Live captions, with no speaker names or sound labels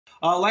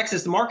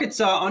Alexis, the market's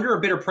under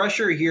a bit of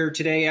pressure here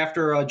today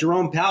after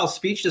Jerome Powell's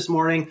speech this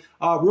morning,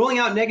 ruling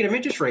out negative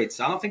interest rates.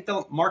 I don't think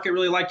the market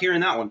really liked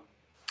hearing that one.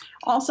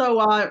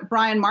 Also,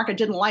 Brian, market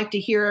didn't like to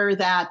hear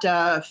that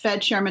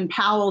Fed Chairman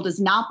Powell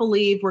does not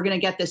believe we're going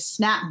to get this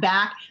snap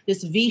back,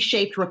 this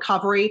V-shaped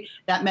recovery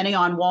that many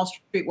on Wall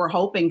Street were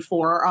hoping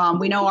for.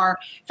 We know our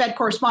Fed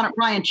correspondent,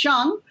 Brian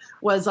Cheung,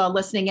 was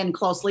listening in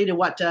closely to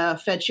what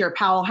Fed Chair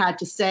Powell had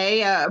to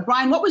say.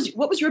 Brian, what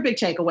was your big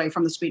takeaway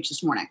from the speech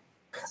this morning?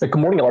 Good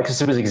morning,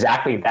 Alexis. It was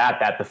exactly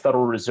that the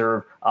Federal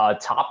Reserve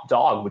top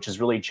dog, which is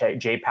really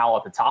Jay Powell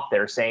at the top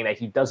there, saying that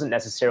he doesn't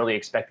necessarily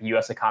expect the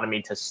U.S.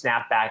 economy to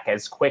snap back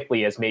as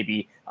quickly as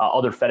maybe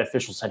other Fed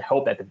officials had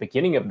hoped at the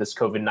beginning of this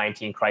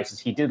COVID-19 crisis.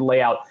 He did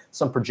lay out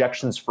some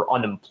projections for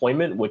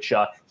unemployment, which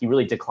he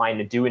really declined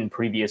to do in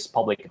previous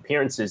public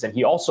appearances. And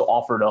he also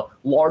offered a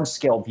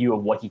large-scale view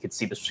of what he could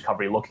see this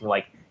recovery looking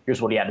like.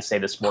 Here's what he had to say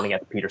this morning at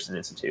the Peterson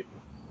Institute.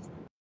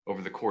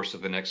 Over the course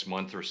of the next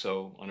month or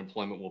so,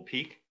 unemployment will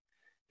peak.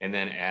 And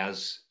then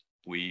as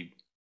we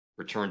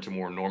return to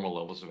more normal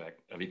levels of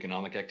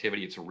economic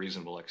activity, it's a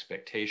reasonable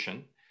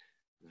expectation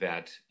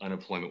that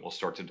unemployment will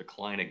start to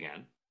decline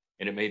again.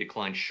 And it may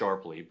decline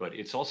sharply, but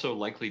it's also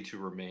likely to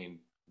remain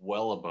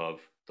well above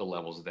the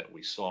levels that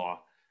we saw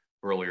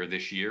earlier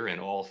this year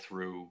and all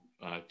through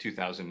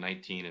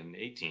 2019 and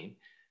 18,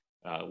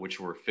 which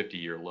were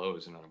 50-year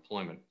lows in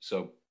unemployment.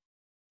 So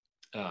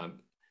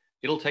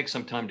it'll take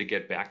some time to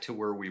get back to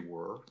where we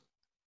were.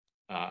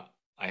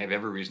 I have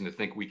every reason to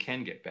think we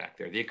can get back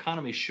there. The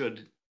economy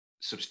should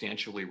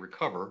substantially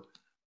recover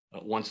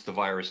once the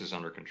virus is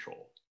under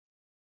control.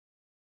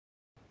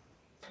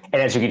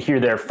 And as you could hear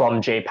there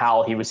from Jay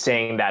Powell, he was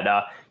saying that,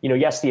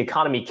 yes, the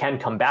economy can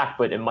come back,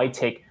 but it might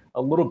take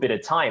a little bit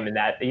of time, and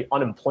that the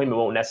unemployment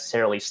won't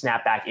necessarily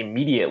snap back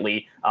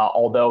immediately,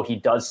 although he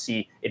does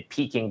see it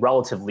peaking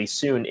relatively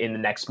soon in the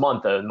next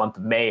month. The month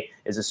of May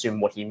is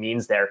assumed what he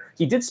means there.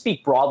 He did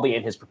speak broadly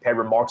in his prepared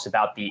remarks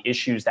about the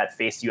issues that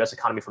face the U.S.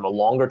 economy from a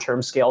longer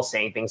term scale,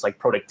 saying things like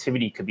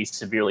productivity could be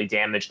severely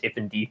damaged if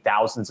indeed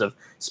thousands of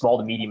small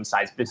to medium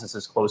sized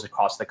businesses close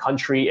across the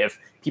country, if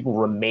people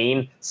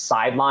remain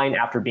sidelined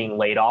after being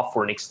laid off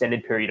for an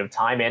extended period of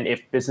time, and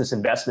if business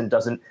investment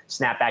doesn't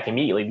snap back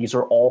immediately. These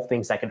are all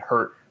things that can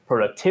hurt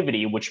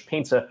productivity, which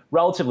paints a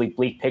relatively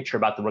bleak picture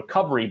about the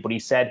recovery. But he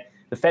said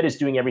the Fed is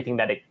doing everything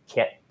that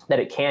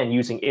it can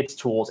using its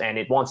tools, and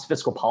it wants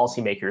fiscal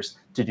policymakers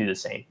to do the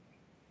same.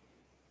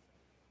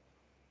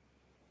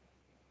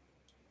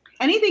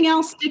 Anything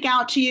else stick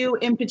out to you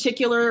in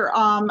particular?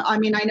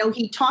 I know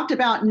he talked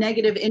about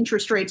negative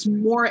interest rates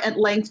more at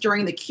length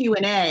during the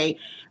Q&A,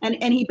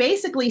 and he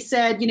basically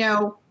said,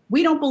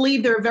 we don't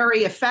believe they're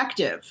very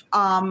effective.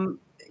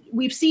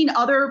 We've seen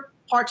other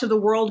parts of the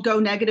world go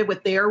negative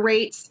with their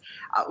rates.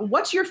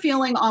 What's your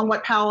feeling on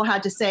what Powell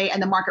had to say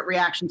and the market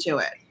reaction to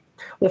it?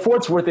 Well, for what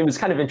it's worth, it was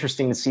kind of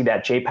interesting to see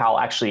that Jay Powell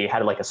actually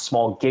had like a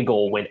small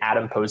giggle when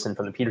Adam Posen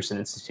from the Peterson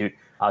Institute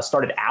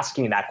started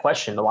asking that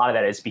question. A lot of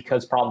that is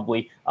because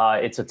probably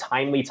it's a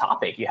timely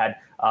topic. You had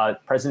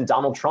President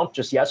Donald Trump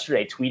just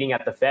yesterday tweeting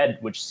at the Fed,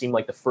 which seemed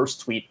like the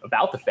first tweet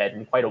about the Fed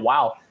in quite a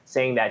while,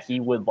 saying that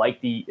he would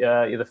like the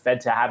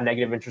Fed to have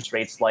negative interest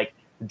rates like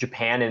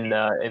Japan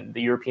and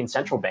the European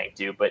Central Bank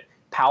do. But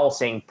Powell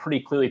saying pretty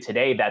clearly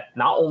today that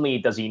not only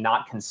does he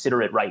not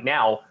consider it right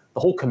now, the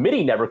whole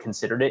committee never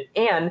considered it,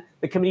 and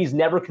the committee's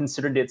never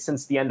considered it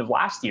since the end of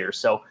last year.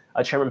 So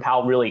Chairman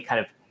Powell really kind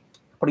of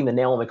putting the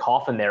nail in the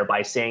coffin there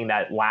by saying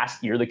that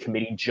last year the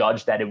committee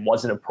judged that it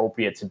wasn't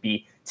appropriate to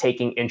be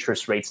taking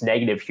interest rates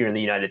negative here in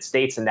the United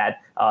States, and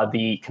that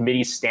the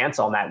committee's stance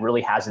on that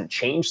really hasn't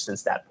changed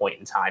since that point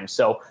in time.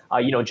 So,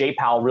 Jay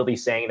Powell really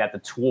saying that the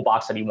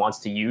toolbox that he wants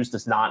to use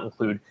does not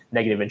include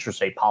negative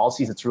interest rate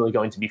policies. It's really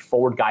going to be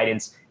forward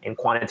guidance and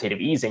quantitative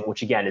easing,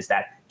 which again is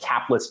that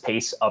capless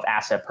pace of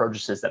asset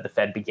purchases that the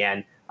Fed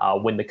began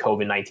when the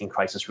COVID-19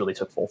 crisis really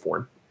took full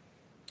form.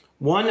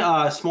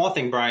 One small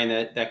thing, Brian,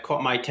 that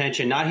caught my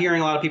attention, not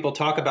hearing a lot of people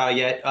talk about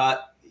yet.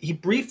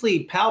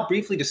 Powell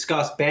briefly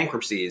discussed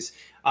bankruptcies.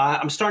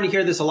 I'm starting to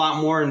hear this a lot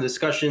more in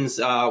discussions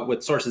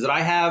with sources that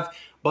I have.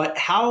 But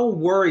how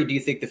worried do you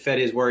think the Fed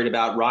is worried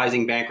about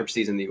rising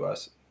bankruptcies in the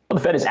U.S.? Well,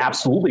 the Fed is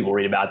absolutely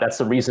worried about it. That's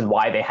the reason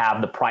why they have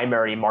the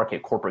primary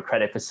market corporate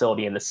credit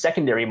facility and the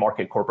secondary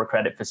market corporate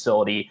credit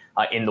facility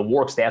in the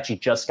works. They actually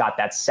just got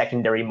that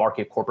secondary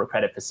market corporate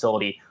credit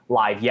facility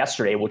live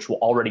yesterday, which will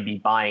already be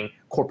buying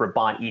corporate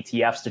bond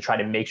ETFs to try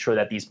to make sure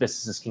that these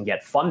businesses can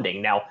get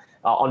funding. Now,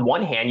 on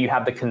one hand, you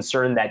have the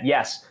concern that,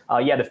 yes,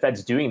 the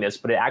Fed's doing this,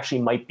 but it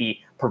actually might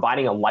be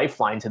providing a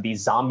lifeline to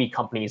these zombie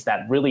companies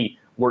that really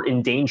were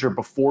in danger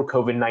before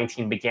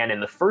COVID-19 began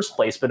in the first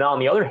place. But on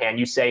the other hand,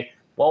 you say,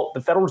 well,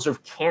 the Federal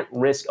Reserve can't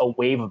risk a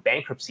wave of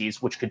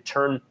bankruptcies, which could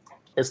turn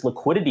this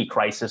liquidity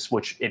crisis,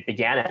 which it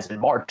began as in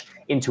March,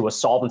 into a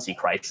solvency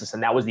crisis.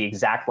 And that was the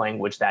exact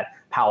language that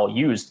Powell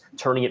used,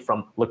 turning it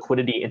from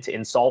liquidity into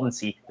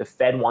insolvency. The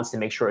Fed wants to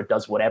make sure it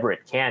does whatever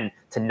it can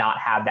to not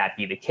have that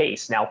be the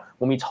case. Now,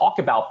 when we talk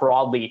about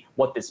broadly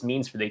what this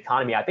means for the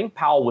economy, I think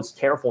Powell was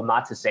careful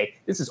not to say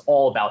this is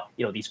all about,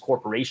 these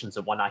corporations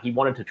and whatnot. He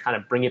wanted to kind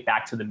of bring it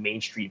back to the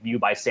Main Street view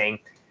by saying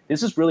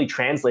this is really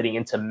translating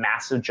into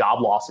massive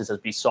job losses, as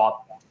we saw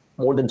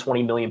more than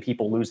 20 million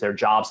people lose their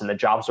jobs in the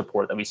jobs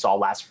report that we saw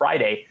last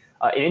Friday.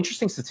 An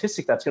interesting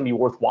statistic that's going to be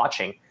worth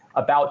watching: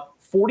 about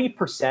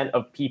 40%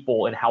 of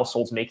people in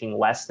households making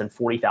less than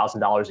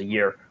 $40,000 a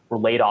year were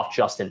laid off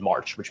just in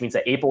March, which means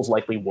that April's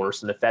likely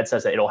worse. And the Fed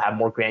says that it'll have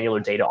more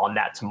granular data on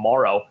that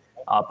tomorrow.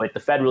 But the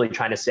Fed really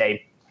trying to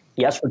say,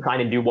 yes, we're trying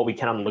to do what we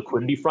can on the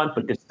liquidity front,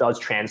 but this does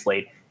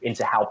translate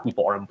into how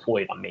people are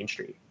employed on Main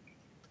Street.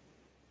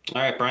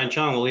 All right, Brian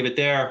Cheung, we'll leave it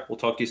there. We'll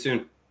talk to you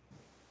soon.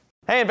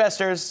 Hey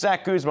investors,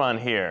 Zach Guzman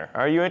here.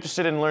 Are you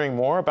interested in learning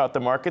more about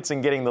the markets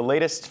and getting the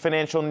latest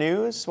financial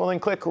news? Well, then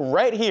click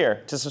right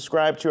here to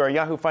subscribe to our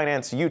Yahoo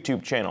Finance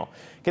YouTube channel.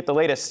 Get the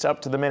latest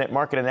up-to-the-minute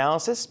market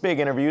analysis, big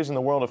interviews in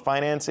the world of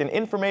finance, and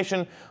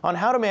information on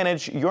how to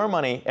manage your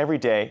money every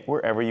day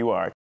wherever you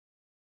are.